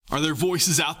Are there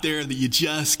voices out there that you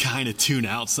just kind of tune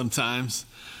out sometimes?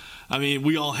 I mean,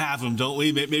 we all have them, don't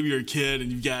we? Maybe you're a kid and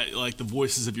you've got like the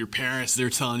voices of your parents. They're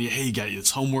telling you, hey, you got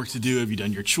this homework to do. Have you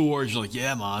done your chores? You're like,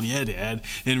 yeah, Mom, yeah, Dad.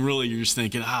 And really you're just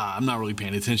thinking, I'm not really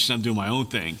paying attention. I'm doing my own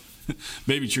thing.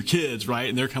 Maybe it's your kids, right?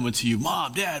 And they're coming to you,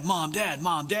 Mom, Dad, Mom, Dad,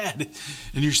 Mom, Dad.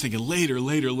 And you're just thinking later.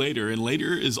 And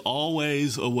later is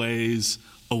always a ways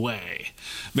away.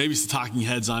 Maybe it's the talking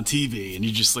heads on TV and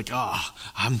you're just like,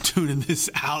 I'm tuning this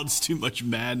out. It's too much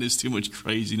madness, too much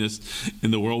craziness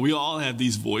in the world. We all have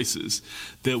these voices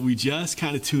that we just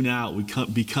kind of tune out. We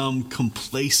become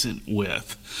complacent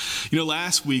with. You know,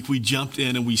 last week we jumped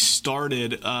in and we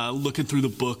started looking through the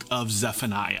book of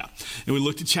Zephaniah. And we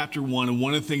looked at chapter 1, and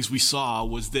one of the things we saw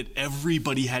was that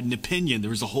everybody had an opinion. There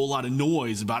was a whole lot of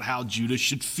noise about how Judah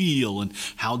should feel and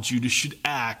how Judah should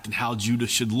act and how Judah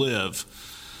should live.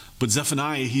 But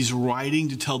Zephaniah, he's writing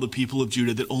to tell the people of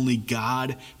Judah that only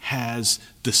God has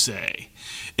the say.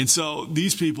 And so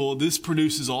these people, this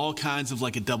produces all kinds of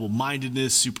like a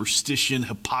double-mindedness, superstition,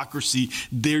 hypocrisy.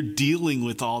 They're dealing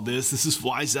with all this. This is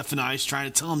why Zephaniah is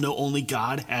trying to tell them, no, only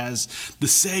God has the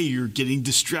say. You're getting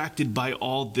distracted by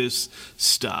all this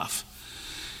stuff.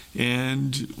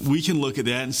 And we can look at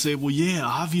that and say, well, yeah,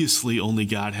 obviously only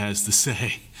God has the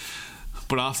say.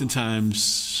 But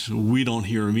oftentimes, we don't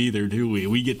hear him either, do we?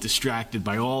 We get distracted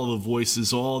by all the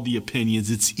voices, all the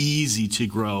opinions. It's easy to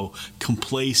grow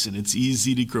complacent. It's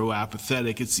easy to grow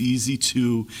apathetic. It's easy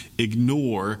to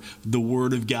ignore the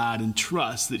Word of God and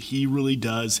trust that he really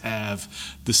does have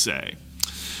the say.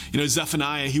 You know,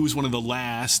 Zephaniah, he was one of the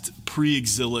last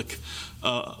pre-exilic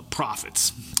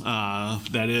prophets.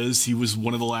 That is, he was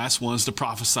one of the last ones to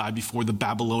prophesy before the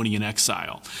Babylonian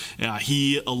exile.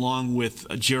 He, along with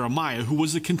Jeremiah, who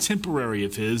was a contemporary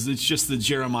of his, it's just that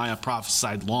Jeremiah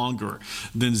prophesied longer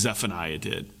than Zephaniah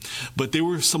did. But they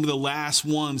were some of the last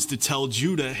ones to tell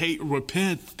Judah, hey,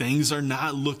 repent, things are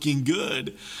not looking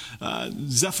good.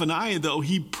 Zephaniah, though,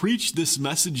 he preached this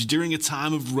message during a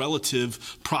time of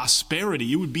relative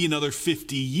prosperity. It would be another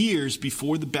 50 years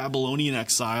before the Babylonian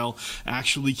exile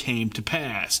actually came to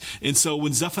pass. And so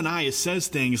when Zephaniah says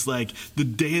things like, the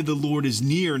day of the Lord is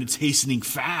near and it's hastening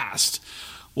fast,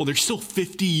 well, there's still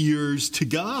 50 years to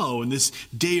go. And this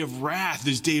day of wrath,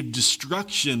 this day of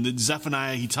destruction that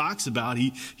Zephaniah, he talks about,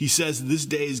 he says this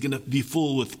day is going to be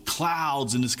full with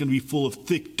clouds and it's going to be full of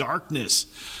thick darkness.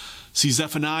 See,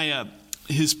 Zephaniah,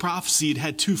 his prophecy, it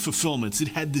had two fulfillments. It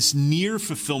had this near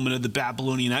fulfillment of the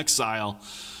Babylonian exile,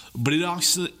 but it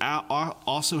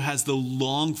also has the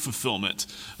long fulfillment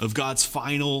of God's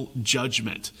final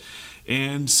judgment.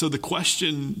 And so the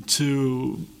question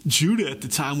to Judah at the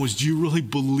time was, do you really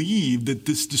believe that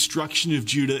this destruction of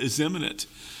Judah is imminent?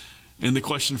 And the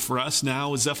question for us now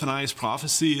with Zephaniah's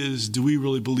prophecy is, do we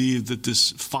really believe that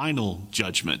this final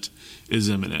judgment is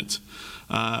imminent?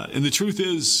 And the truth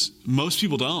is, most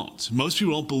people don't. Most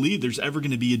people don't believe there's ever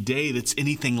going to be a day that's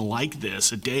anything like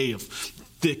this, a day of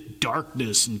thick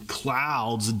darkness and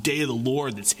clouds, the day of the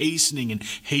Lord that's hastening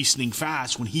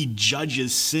fast, when he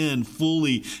judges sin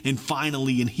fully and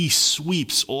finally, and he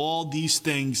sweeps all these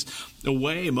things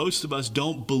away. Most of us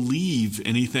don't believe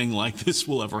anything like this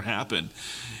will ever happen.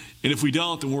 And if we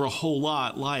don't, then we're a whole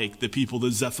lot like the people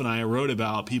that Zephaniah wrote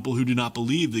about, people who do not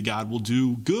believe that God will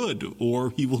do good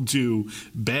or he will do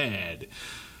bad.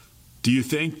 Do you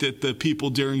think that the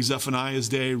people during Zephaniah's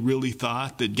day really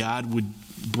thought that God would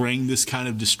bring this kind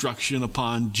of destruction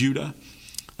upon Judah?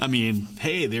 I mean,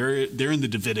 hey, they're in the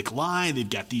Davidic line. They've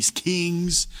got these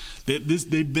kings.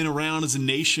 They've been around as a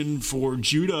nation for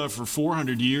Judah for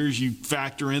 400 years. You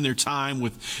factor in their time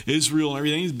with Israel and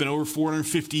everything. It's been over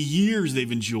 450 years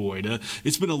they've enjoyed.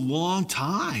 It's been a long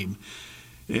time.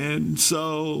 And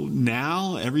so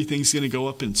now everything's going to go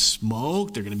up in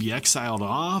smoke. They're going to be exiled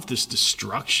off. This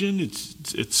destruction,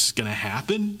 it's going to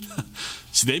happen.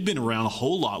 See, they've been around a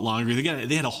whole lot longer.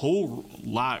 They had a whole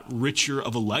lot richer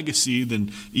of a legacy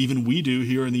than even we do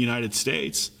here in the United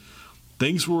States.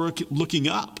 Things were looking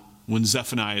up when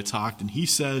Zephaniah talked, and he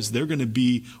says they're going to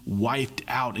be wiped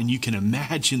out. And you can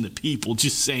imagine the people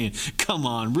just saying, come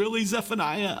on, really,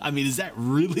 Zephaniah? I mean, is that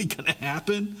really going to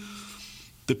happen?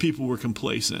 The people were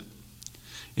complacent.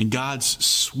 And God's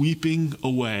sweeping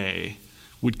away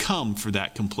would come for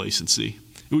that complacency.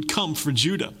 It would come for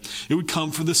Judah. It would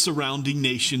come for the surrounding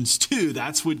nations too.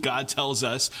 That's what God tells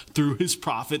us through his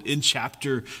prophet in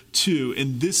chapter 2.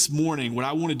 And this morning, what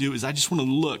I want to do is I just want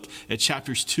to look at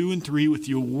chapters 2 and 3 with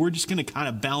you. We're just going to kind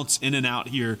of bounce in and out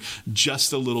here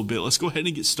just a little bit. Let's go ahead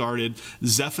and get started.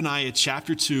 Zephaniah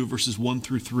chapter 2, verses 1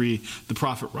 through 3, the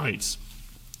prophet writes,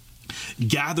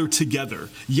 Gather together.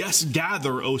 Yes,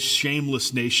 gather, O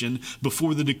shameless nation,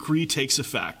 before the decree takes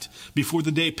effect, before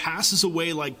the day passes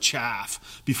away like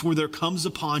chaff, before there comes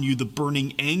upon you the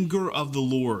burning anger of the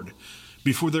Lord,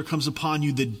 before there comes upon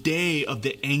you the day of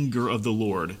the anger of the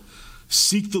Lord.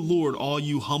 Seek the Lord, all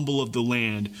you humble of the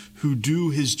land, who do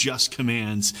his just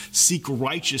commands. Seek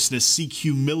righteousness, seek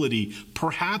humility.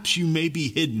 Perhaps you may be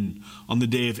hidden on the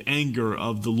day of anger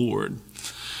of the Lord.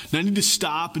 Now, I need to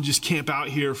stop and just camp out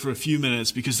here for a few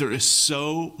minutes because there is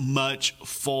so much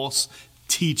false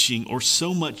teaching or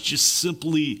so much just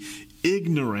simply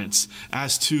ignorance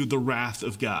as to the wrath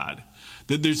of God.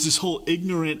 That there's this whole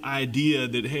ignorant idea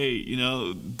that, hey,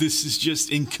 this is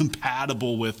just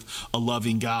incompatible with a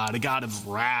loving God, a God of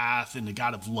wrath and a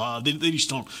God of love. They just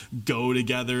don't go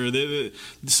together.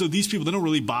 So these people, they don't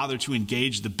really bother to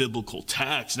engage the biblical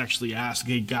text and actually ask,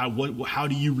 hey, God, how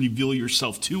do you reveal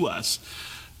yourself to us?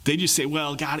 They just say,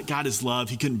 well, God is love.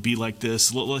 He couldn't be like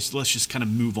this. Let's just kind of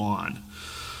move on.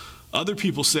 Other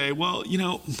people say, well,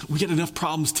 we got enough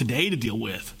problems today to deal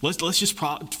with. Let's just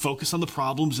focus on the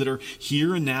problems that are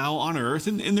here and now on earth.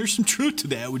 And there's some truth to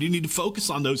that. We do need to focus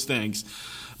on those things.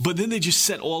 But then they just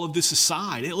set all of this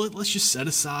aside. Hey, let's just set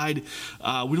aside.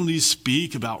 We don't need to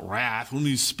speak about wrath. We don't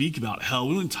need to speak about hell.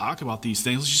 We don't need to talk about these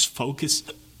things. Let's just focus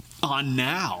on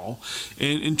now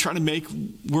and try to make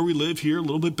where we live here a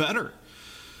little bit better.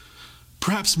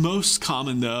 Perhaps most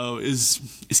common, though, is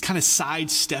kind of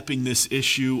sidestepping this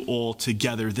issue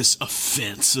altogether, this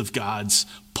offense of God's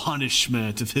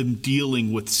punishment, of him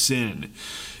dealing with sin.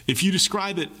 If you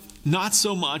describe it not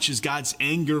so much as God's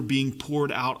anger being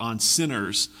poured out on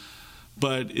sinners,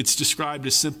 but it's described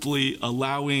as simply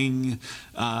God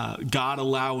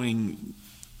allowing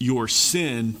your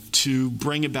sin to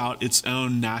bring about its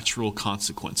own natural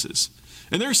consequences.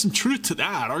 And there's some truth to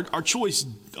that. Our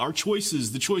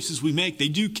choices, the choices we make, they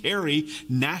do carry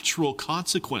natural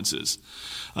consequences.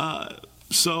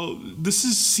 So this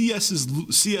is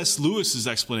C.S. Lewis's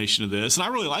explanation of this. And I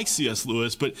really like C.S.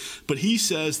 Lewis, but he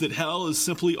says that hell is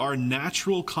simply our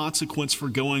natural consequence for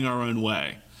going our own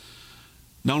way.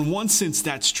 Now, in one sense,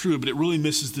 that's true, but it really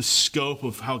misses the scope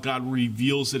of how God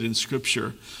reveals it in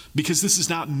Scripture. Because this is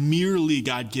not merely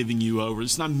God giving you over.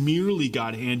 It's not merely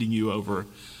God handing you over.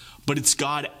 But it's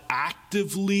God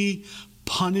actively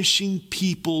punishing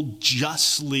people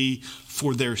justly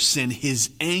for their sin. His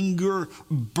anger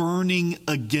burning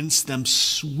against them,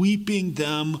 sweeping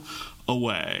them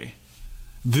away.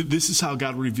 This is how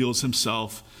God reveals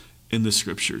himself in the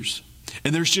Scriptures.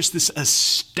 And there's just this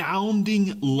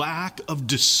astounding lack of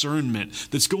discernment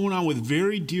that's going on with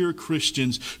very dear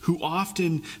Christians who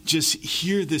often just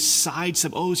hear this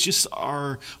sidestep. Oh,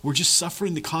 we're just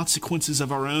suffering the consequences of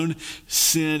our own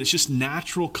sin. It's just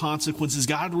natural consequences.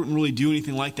 God wouldn't really do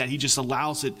anything like that. He just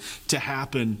allows it to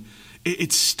happen.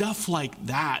 It's stuff like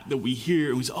that we hear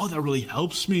and we say, oh, that really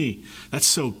helps me. That's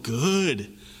so good.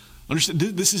 Understand,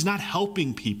 this is not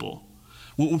helping people.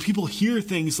 When people hear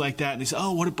things like that and they say,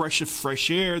 oh, what a breath of fresh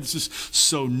air. This is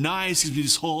so nice. It gives me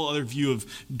this whole other view of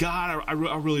God. I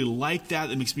really like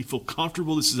that. It makes me feel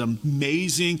comfortable. This is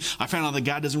amazing. I found out that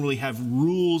God doesn't really have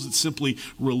rules. It's simply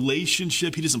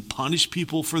relationship. He doesn't punish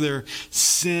people for their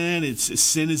sin.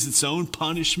 Sin is its own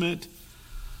punishment.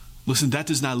 Listen, that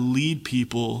does not lead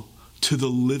people to the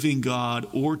living God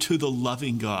or to the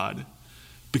loving God,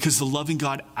 because the loving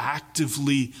God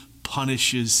actively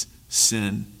punishes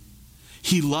sin.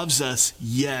 He loves us,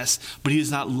 yes, but he does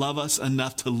not love us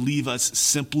enough to leave us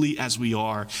simply as we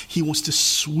are. He wants to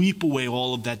sweep away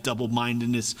all of that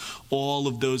double-mindedness, all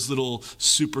of those little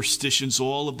superstitions,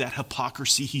 all of that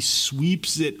hypocrisy. He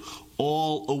sweeps it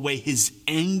all away. His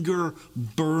anger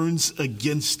burns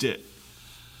against it.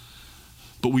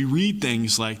 But we read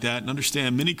things like that and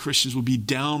understand many Christians will be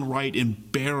downright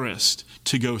embarrassed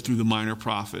to go through the minor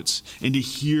prophets and to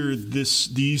hear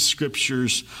these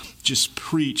scriptures just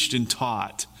preached and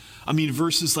taught. I mean,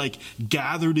 verses like,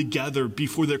 gather together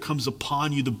before there comes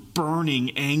upon you the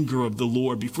burning anger of the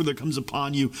Lord, before there comes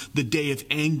upon you the day of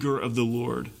anger of the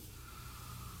Lord.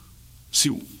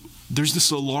 See, there's this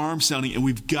alarm sounding, and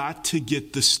we've got to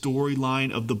get the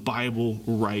storyline of the Bible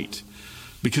right.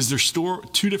 Because there's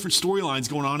two different storylines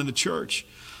going on in the church.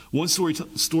 One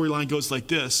storyline goes like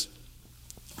this.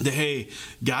 That, hey,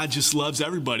 God just loves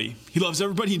everybody. He loves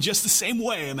everybody in just the same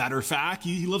way, a matter of fact.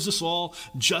 He loves us all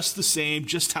just the same,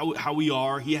 just how we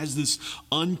are. He has this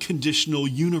unconditional,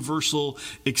 universal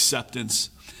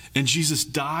acceptance. And Jesus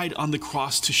died on the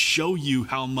cross to show you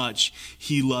how much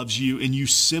he loves you. And you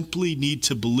simply need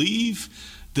to believe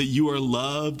that you are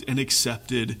loved and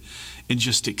accepted, and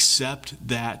just accept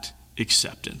that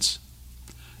acceptance.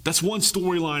 That's one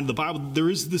storyline in the Bible. There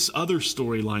is this other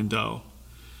storyline, though.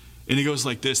 And it goes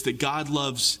like this, that God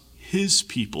loves his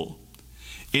people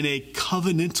in a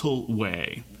covenantal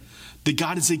way, that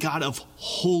God is a God of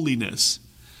holiness,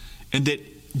 and that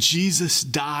Jesus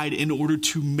died in order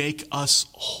to make us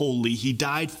holy. He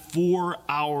died for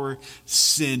our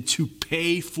sin, to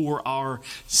pay for our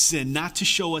sin, not to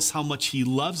show us how much he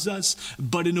loves us,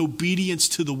 but in obedience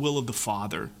to the will of the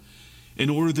Father, in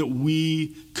order that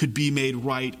we could be made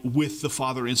right with the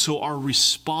Father. And so our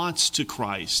response to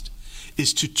Christ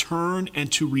is to turn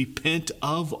and to repent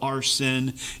of our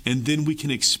sin, and then we can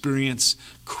experience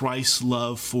Christ's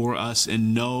love for us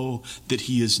and know that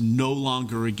he is no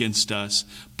longer against us,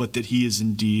 but that he is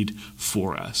indeed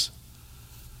for us.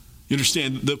 You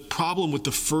understand, the problem with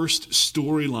the first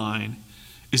storyline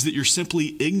is that you're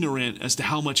simply ignorant as to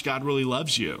how much God really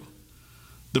loves you.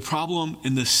 The problem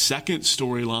in the second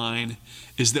storyline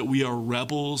is that we are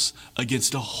rebels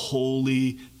against a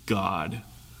holy God.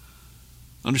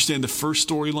 Understand, the first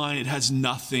storyline, it has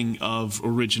nothing of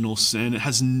original sin. It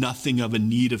has nothing of a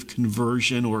need of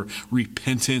conversion or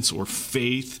repentance or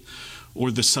faith or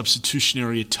the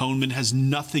substitutionary atonement. It has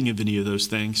nothing of any of those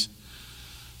things.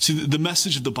 See, the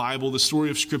message of the Bible, the story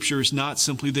of Scripture, is not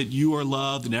simply that you are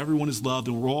loved and everyone is loved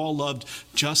and we're all loved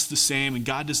just the same, and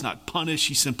God does not punish.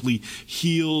 He simply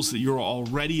heals, that you're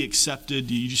already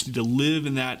accepted. You just need to live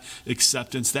in that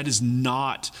acceptance. That is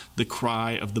not the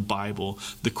cry of the Bible.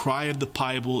 The cry of the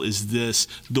Bible is this: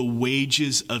 the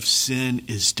wages of sin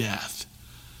is death,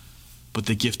 but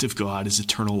the gift of God is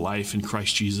eternal life in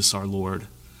Christ Jesus our Lord.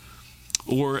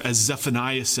 Or as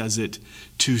Zephaniah says it,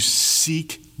 to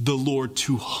seek the Lord,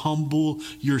 to humble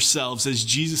yourselves. As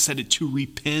Jesus said it, to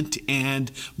repent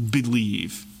and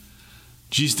believe.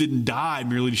 Jesus didn't die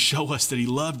merely to show us that he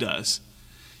loved us.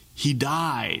 He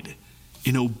died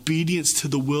in obedience to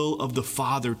the will of the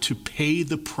Father to pay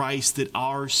the price that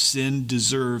our sin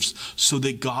deserves so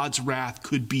that God's wrath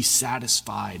could be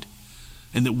satisfied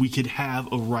and that we could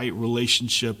have a right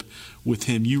relationship with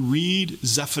him. You read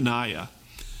Zephaniah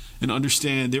and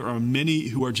understand there are many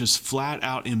who are just flat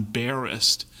out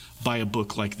embarrassed by a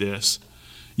book like this.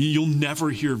 You'll never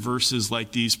hear verses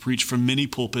like these preached from many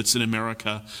pulpits in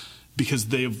America because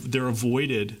they're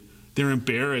avoided. They're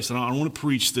embarrassed. And I don't want to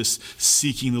preach this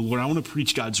seeking the Lord. I want to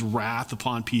preach God's wrath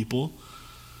upon people.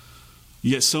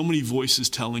 You get so many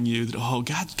voices telling you that, oh,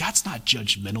 God's not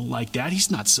judgmental like that. He's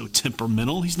not so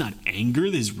temperamental. He's not angry.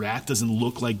 His wrath doesn't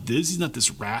look like this. He's not this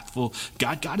wrathful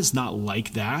God. God is not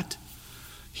like that.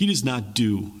 He does not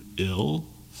do ill.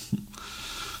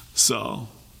 So,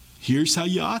 here's how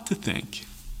you ought to think.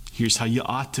 Here's how you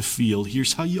ought to feel.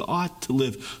 Here's how you ought to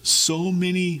live. So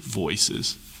many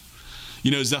voices.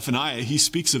 You know, Zephaniah, he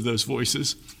speaks of those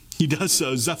voices. He does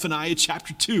so. Zephaniah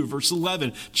chapter 2, verse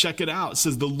 11. Check it out. It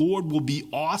says, the Lord will be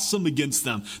awesome against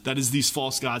them. That is, these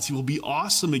false gods. He will be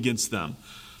awesome against them.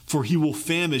 For he will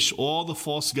famish all the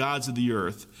false gods of the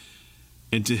earth.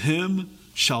 And to him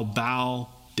shall bow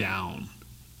down,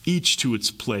 each to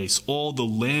its place, all the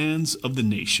lands of the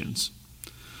nations.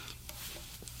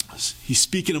 He's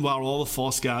speaking about all the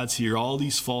false gods here, all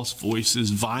these false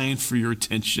voices vying for your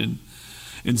attention.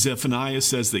 And Zephaniah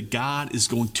says that God is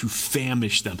going to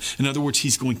famish them. In other words,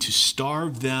 he's going to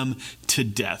starve them to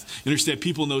death. You understand,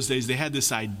 people in those days, they had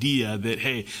this idea that,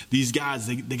 hey, these guys,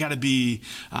 they got to be,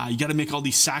 you got to make all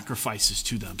these sacrifices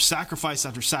to them. Sacrifice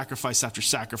after sacrifice after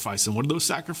sacrifice. And what do those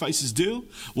sacrifices do?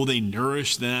 Well, they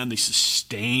nourish them, they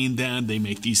sustain them, they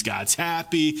make these gods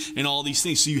happy, and all these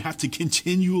things. So you have to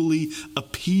continually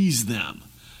appease them.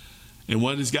 And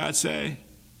what does God say?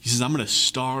 He says, I'm going to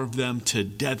starve them to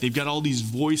death. They've got all these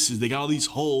voices. They got all these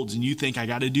holds. And you think, I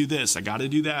got to do this. I got to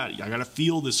do that. I got to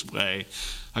feel this way.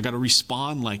 I got to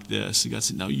respond like this. And God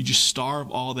said, no, you just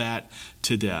starve all that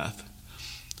to death.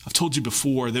 I've told you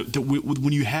before that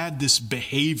when you have this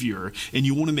behavior and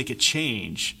you want to make a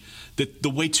change, that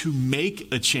the way to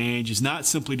make a change is not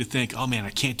simply to think, oh man, I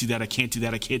can't do that. I can't do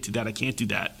that. I can't do that. I can't do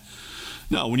that.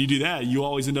 No, when you do that, you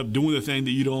always end up doing the thing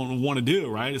that you don't want to do,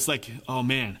 right? It's like, oh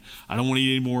man, I don't want to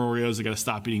eat any more Oreos. I got to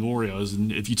stop eating Oreos.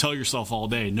 And if you tell yourself all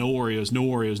day, no Oreos, no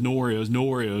Oreos, no Oreos, no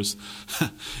Oreos,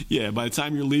 yeah, by the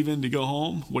time you're leaving to go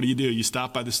home, what do? You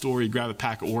stop by the store, you grab a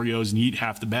pack of Oreos and you eat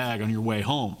half the bag on your way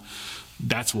home.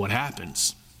 That's what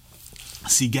happens.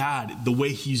 See, God, the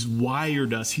way he's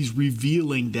wired us, he's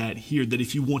revealing that here, that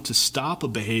if you want to stop a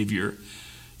behavior,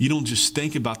 you don't just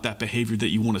think about that behavior that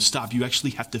you want to stop. You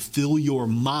actually have to fill your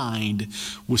mind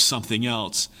with something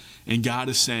else. And God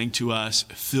is saying to us,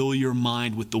 fill your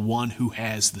mind with the one who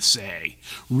has the say.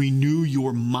 Renew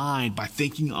your mind by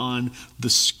thinking on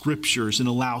the scriptures and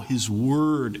allow his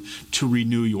word to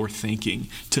renew your thinking,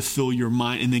 to fill your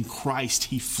mind. And then Christ,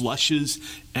 he flushes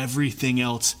everything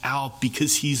else out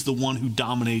because he's the one who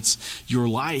dominates your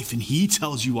life. And he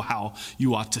tells you how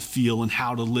you ought to feel and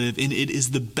how to live. And it is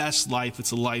the best life.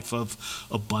 It's a life of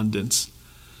abundance.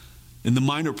 In the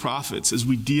Minor Prophets, as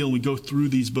we go through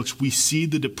these books, we see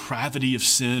the depravity of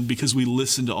sin because we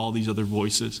listen to all these other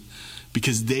voices,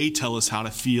 because they tell us how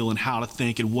to feel and how to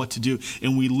think and what to do.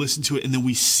 And we listen to it, and then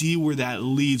we see where that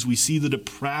leads. We see the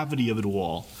depravity of it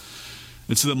all.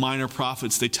 And so the Minor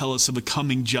Prophets, they tell us of a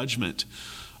coming judgment,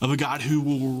 of a God who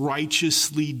will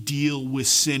righteously deal with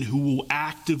sin, who will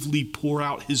actively pour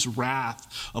out his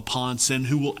wrath upon sin,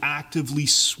 who will actively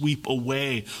sweep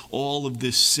away all of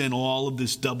this sin, all of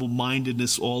this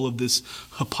double-mindedness, all of this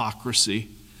hypocrisy.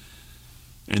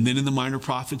 And then in the Minor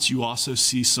Prophets, you also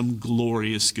see some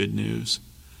glorious good news.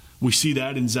 We see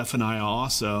that in Zephaniah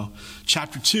also.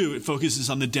 Chapter 2, it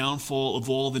focuses on the downfall of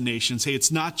all the nations. Hey,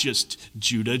 it's not just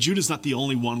Judah. Judah's not the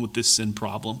only one with this sin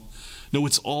problem. No,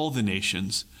 it's all the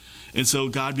nations. And so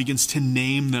God begins to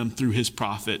name them through his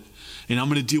prophet. And I'm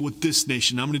going to deal with this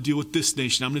nation. I'm going to deal with this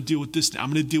nation. I'm going to deal with this.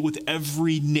 I'm going to deal with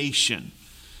every nation.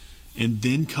 And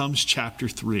then comes chapter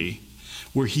 3,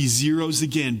 where he zeroes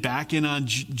again back in on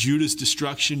Judah's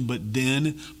destruction, but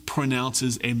then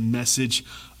pronounces a message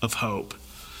of hope.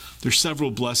 There's several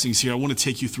blessings here. I want to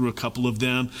take you through a couple of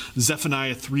them.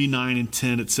 Zephaniah 3, 9, and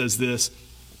 10, it says this: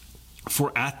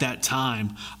 "For at that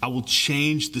time I will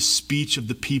change the speech of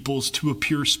the peoples to a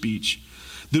pure speech,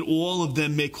 that all of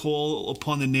them may call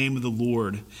upon the name of the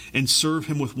Lord and serve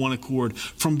him with one accord.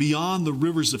 From beyond the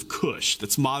rivers of Cush,"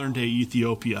 that's modern-day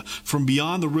Ethiopia, "from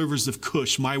beyond the rivers of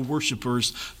Cush, my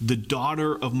worshipers, the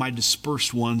daughter of my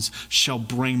dispersed ones, shall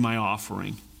bring my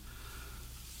offering."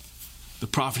 The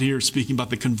prophet here is speaking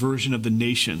about the conversion of the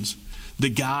nations.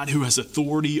 The God who has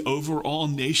authority over all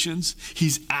nations,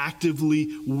 he's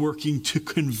actively working to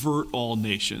convert all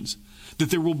nations. That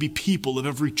there will be people of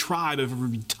every tribe, of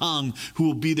every tongue, who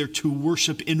will be there to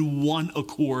worship in one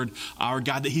accord our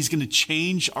God. That he's going to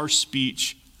change our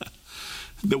speech.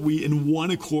 That we in one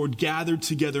accord, gathered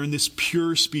together in this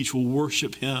pure speech, will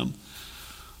worship him.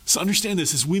 So understand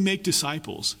this, as we make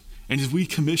disciples, and as we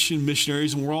commission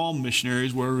missionaries, and we're all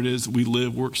missionaries wherever it is that we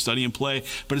live, work, study, and play,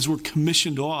 but as we're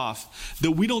commissioned off,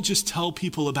 that we don't just tell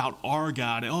people about our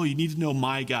God, oh, you need to know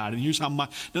my God, and here's how my...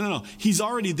 No. He's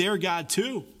already their God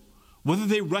too. Whether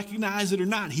they recognize it or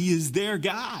not, he is their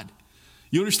God.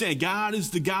 You understand, God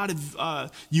is the God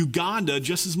of Uganda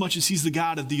just as much as he's the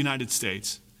God of the United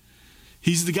States.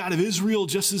 He's the God of Israel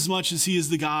just as much as he is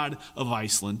the God of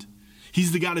Iceland.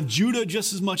 He's the God of Judah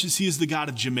just as much as he is the God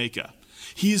of Jamaica.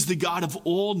 He is the God of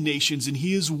all nations, and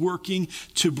he is working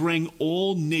to bring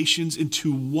all nations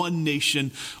into one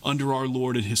nation under our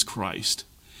Lord and his Christ.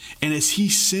 And as he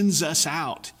sends us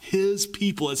out, his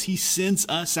people, as he sends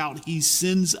us out, he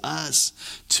sends us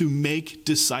to make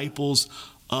disciples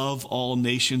of all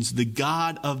nations. The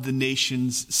God of the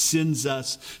nations sends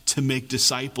us to make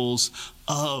disciples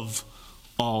of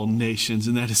all nations,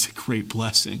 and that is a great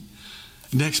blessing.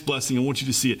 Next blessing, I want you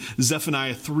to see it.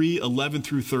 Zephaniah 3, 11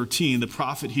 through 13. The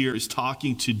prophet here is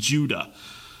talking to Judah,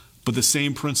 but the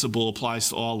same principle applies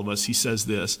to all of us. He says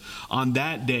this: "On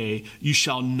that day you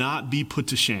shall not be put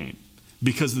to shame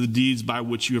because of the deeds by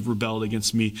which you have rebelled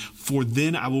against me. For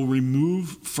then I will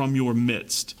remove from your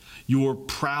midst your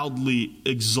proudly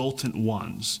exultant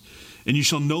ones. And you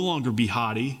shall no longer be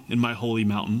haughty in my holy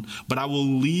mountain, but I will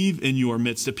leave in your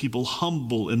midst a people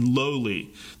humble and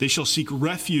lowly. They shall seek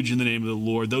refuge in the name of the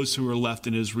Lord, those who are left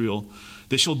in Israel.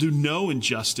 They shall do no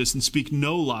injustice and speak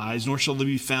no lies, nor shall there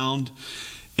be found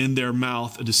in their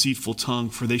mouth a deceitful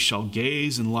tongue, for they shall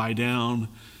gaze and lie down,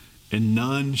 and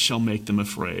none shall make them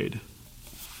afraid."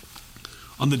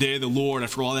 On the day of the Lord,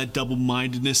 after all that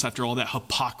double-mindedness, after all that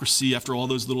hypocrisy, after all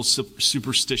those little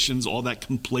superstitions, all that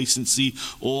complacency,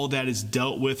 all that is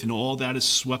dealt with and all that is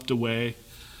swept away,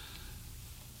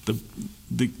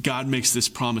 God makes this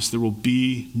promise: there will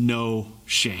be no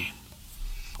shame.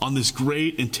 On this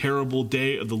great and terrible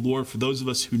day of the Lord, for those of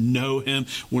us who know him,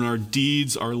 when our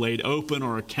deeds are laid open,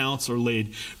 our accounts are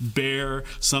laid bare,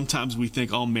 sometimes we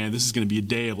think, oh man, this is going to be a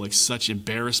day of like such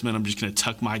embarrassment. I'm just going to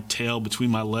tuck my tail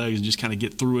between my legs and just kind of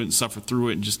get through it and suffer through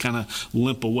it and just kind of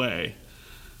limp away.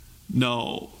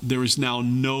 No, there is now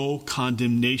no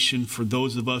condemnation for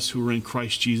those of us who are in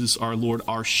Christ Jesus our Lord.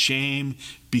 Our shame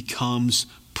becomes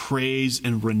praise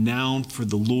and renown for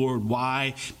the Lord.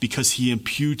 Why? Because he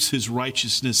imputes his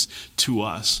righteousness to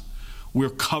us. We're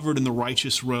covered in the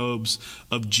righteous robes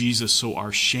of Jesus, so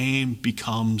our shame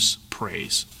becomes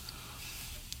praise.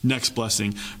 Next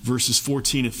blessing, verses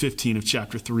 14 and 15 of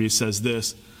chapter 3, it says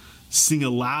this: "Sing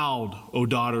aloud, O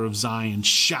daughter of Zion.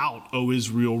 Shout, O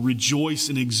Israel. Rejoice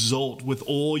and exult with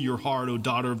all your heart, O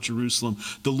daughter of Jerusalem.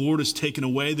 The Lord has taken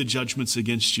away the judgments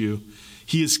against you.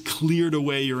 He has cleared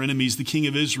away your enemies. The King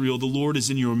of Israel, the Lord is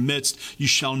in your midst. You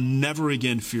shall never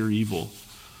again fear evil."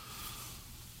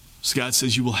 So God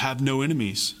says you will have no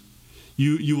enemies.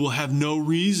 You will have no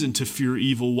reason to fear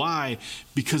evil. Why?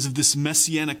 Because of this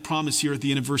messianic promise here at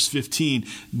the end of verse 15.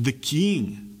 The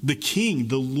King,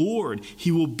 the Lord,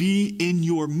 he will be in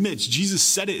your midst. Jesus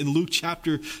said it in Luke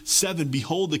chapter 7.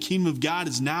 "Behold, the kingdom of God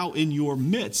is now in your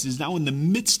midst, is now in the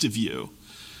midst of you."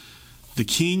 The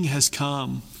King has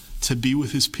come to be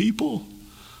with his people.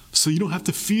 So you don't have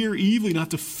to fear evil. You don't have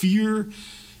to fear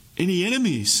any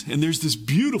enemies. And there's this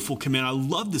beautiful command. I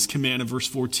love this command in verse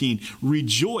 14.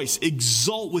 "Rejoice,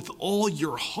 exult with all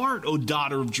your heart, O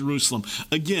daughter of Jerusalem."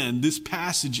 Again, this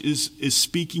passage is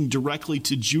speaking directly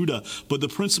to Judah, but the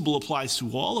principle applies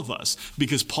to all of us,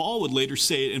 because Paul would later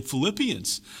say it in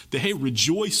Philippians, that, hey,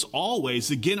 rejoice always.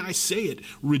 Again, I say it,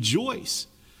 rejoice.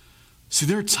 See,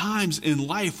 there are times in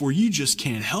life where you just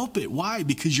can't help it. Why?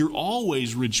 Because you're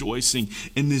always rejoicing,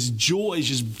 and this joy is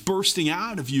just bursting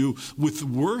out of you with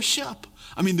worship.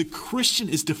 I mean, the Christian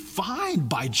is defined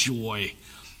by joy.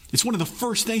 It's one of the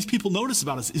first things people notice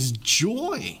about us is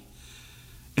joy.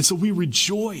 And so we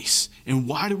rejoice. And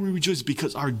why do we rejoice?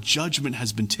 Because our judgment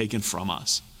has been taken from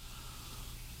us.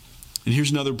 And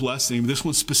here's another blessing. This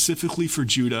one's specifically for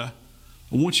Judah.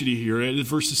 I want you to hear it. In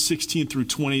verses 16 through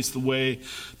 20, it's the way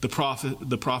the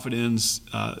prophet ends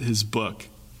his book.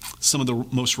 Some of the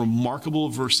most remarkable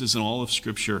verses in all of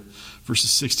Scripture.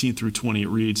 Verses 16 through 20, it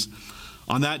reads,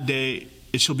 "On that day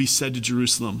it shall be said to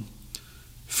Jerusalem,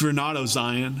 'Fear not, O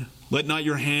Zion, let not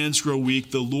your hands grow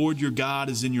weak. The Lord your God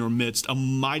is in your midst, a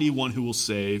mighty one who will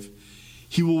save.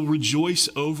 He will rejoice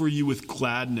over you with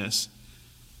gladness.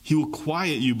 He will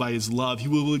quiet you by his love. He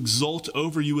will exult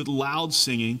over you with loud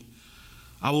singing.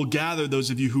 I will gather those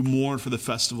of you who mourn for the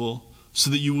festival, so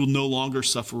that you will no longer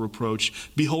suffer reproach.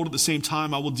 Behold, at the same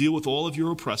time, I will deal with all of your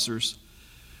oppressors,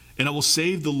 and I will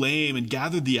save the lame and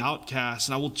gather the outcasts,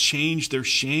 and I will change their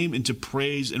shame into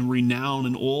praise and renown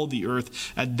in all the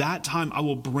earth. At that time, I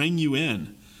will bring you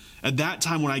in. At that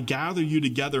time, when I gather you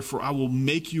together, for I will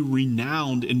make you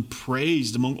renowned and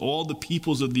praised among all the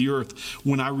peoples of the earth,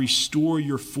 when I restore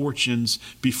your fortunes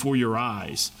before your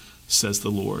eyes, says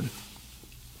the Lord."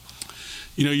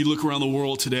 You know, you look around the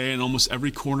world today, in almost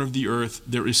every corner of the earth,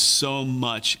 there is so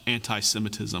much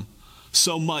anti-Semitism,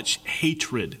 so much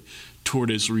hatred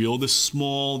toward Israel, this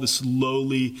small, this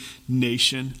lowly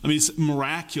nation. I mean, it's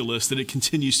miraculous that it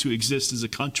continues to exist as a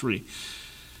country.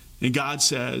 And God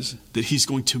says that he's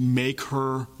going to make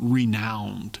her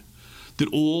renowned, that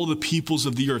all the peoples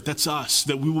of the earth, that's us,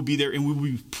 that we will be there and we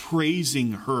will be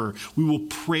praising her. We will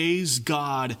praise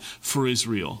God for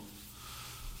Israel.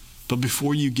 But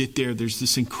before you get there, there's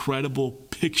this incredible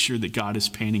picture that God is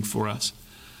painting for us.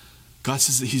 God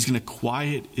says that he's going to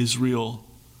quiet Israel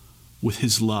with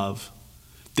his love,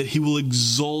 that he will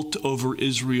exult over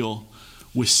Israel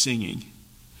with singing.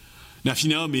 Now, if you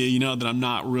know me, you know that I'm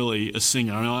not really a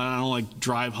singer. I don't like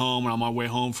drive home or on my way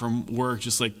home from work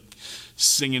just like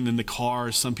singing in the car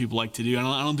as some people like to do.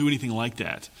 I don't do anything like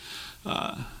that.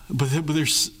 But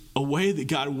there's a way that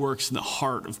God works in the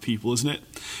heart of people, isn't it?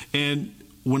 And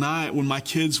when my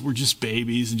kids were just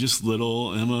babies and just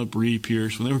little, Emma, Bree,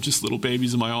 Pierce, when they were just little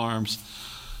babies in my arms,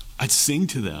 I'd sing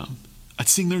to them. I'd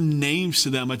sing their names to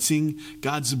them. I'd sing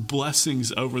God's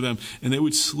blessings over them, and they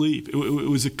would sleep. It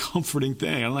was a comforting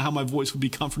thing. I don't know how my voice would be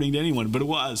comforting to anyone, but it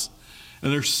was.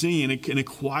 And they're singing, and it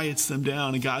quiets them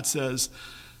down. And God says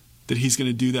that he's going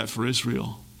to do that for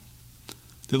Israel.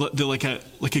 They're like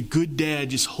a good dad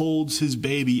just holds his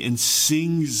baby and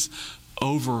sings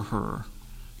over her.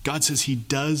 God says he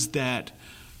does that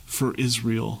for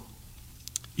Israel.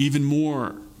 Even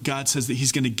more, God says that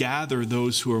he's going to gather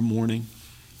those who are mourning.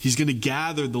 He's going to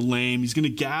gather the lame. He's going to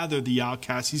gather the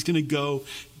outcasts. He's going to go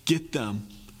get them.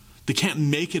 They can't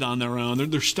make it on their own.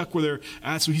 They're stuck where they're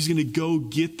at, so he's going to go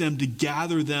get them, to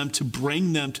gather them, to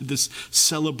bring them to this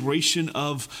celebration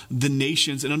of the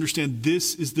nations. And understand,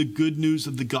 this is the good news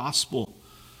of the gospel,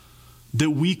 that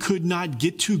we could not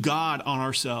get to God on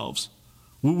ourselves.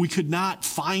 We could not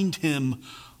find him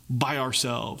by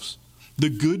ourselves.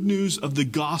 The good news of the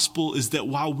gospel is that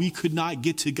while we could not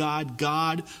get to God,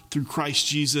 God, through Christ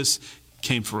Jesus,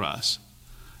 came for us.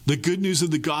 The good news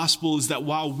of the gospel is that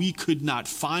while we could not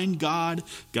find God,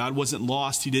 God wasn't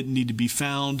lost, he didn't need to be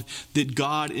found, that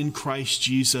God in Christ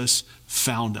Jesus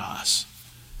found us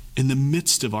in the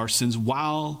midst of our sins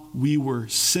while we were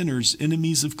sinners,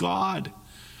 enemies of God.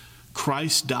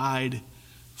 Christ died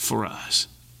for us.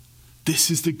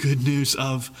 This is the good news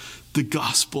of the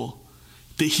gospel,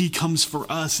 that he comes for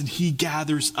us and he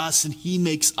gathers us and he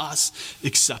makes us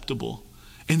acceptable.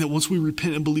 And that once we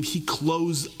repent and believe, he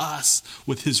clothes us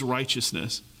with his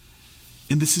righteousness.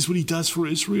 And this is what he does for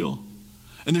Israel.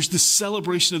 And there's this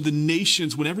celebration of the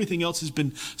nations when everything else has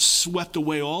been swept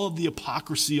away, all of the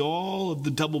hypocrisy, all of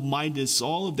the double-mindedness,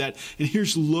 all of that. And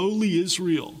here's lowly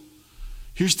Israel.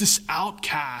 Here's this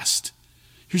outcast.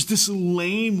 Here's this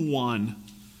lame one,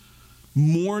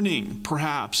 mourning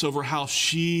perhaps over how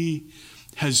she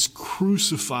has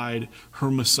crucified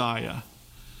her Messiah.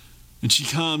 And she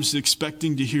comes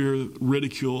expecting to hear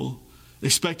ridicule,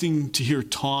 expecting to hear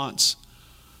taunts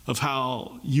of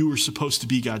how you were supposed to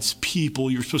be God's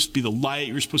people. You were supposed to be the light.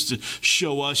 You were supposed to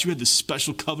show us. You had this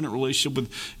special covenant relationship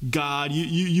with God.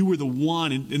 You were the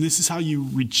one. And this is how you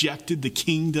rejected the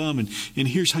kingdom. And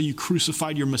here's how you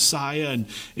crucified your Messiah. And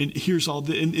here's all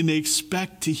the, and they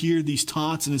expect to hear these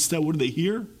taunts. And instead, what do they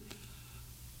hear?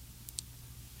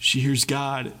 She hears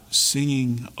God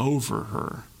singing over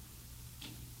her,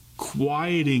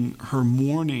 quieting her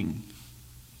mourning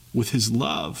with his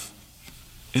love,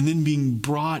 and then being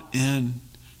brought in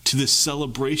to the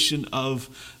celebration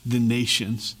of the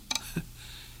nations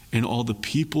and all the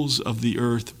peoples of the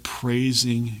earth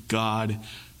praising God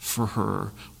for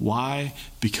her. Why?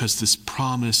 Because this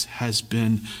promise has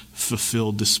been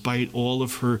fulfilled. Despite all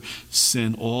of her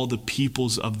sin, all the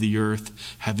peoples of the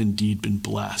earth have indeed been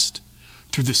blessed.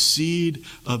 Through the seed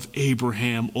of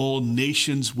Abraham, all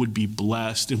nations would be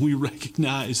blessed. And we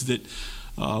recognize that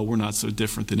we're not so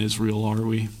different than Israel, are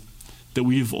we? That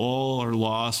we've all are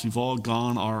lost, we've all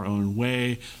gone our own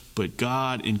way, but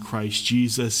God in Christ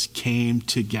Jesus came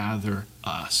to gather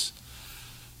us.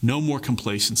 No more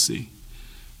complacency,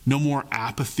 no more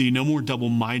apathy, no more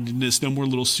double-mindedness, no more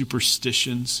little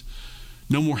superstitions,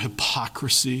 no more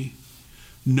hypocrisy,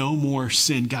 no more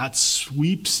sin. God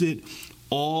sweeps it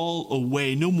all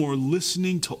away. No more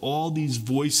listening to all these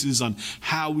voices on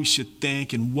how we should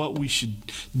think and what we should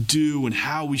do and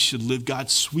how we should live. God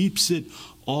sweeps it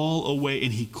all away,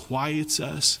 and he quiets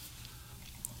us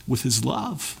with his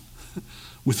love.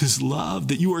 With his love,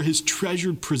 that you are his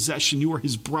treasured possession. You are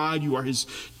his bride. You are his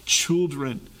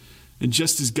children. And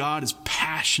just as God is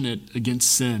passionate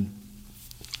against sin,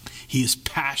 he is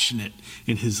passionate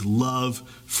in his love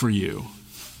for you.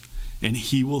 And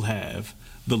he will have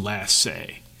the last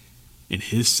say. And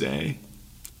his say,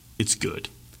 it's good.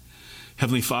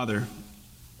 Heavenly Father,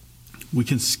 we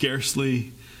can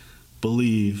scarcely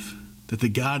believe that the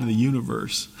God of the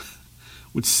universe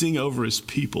would sing over his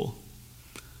people,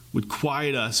 would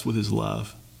quiet us with his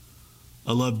love,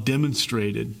 a love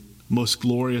demonstrated most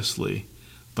gloriously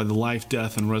by the life,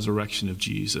 death, and resurrection of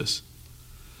Jesus.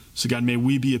 So God, may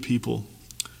we be a people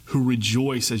who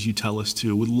rejoice as you tell us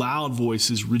to, with loud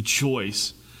voices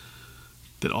rejoice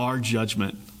that our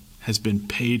judgment has been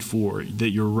paid for, that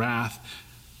your wrath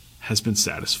has been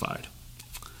satisfied.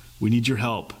 We need your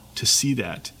help to see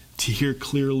that, to hear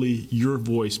clearly your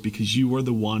voice, because you are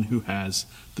the one who has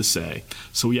the say.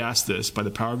 So we ask this by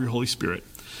the power of your Holy Spirit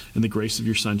and the grace of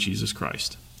your Son, Jesus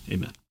Christ. Amen.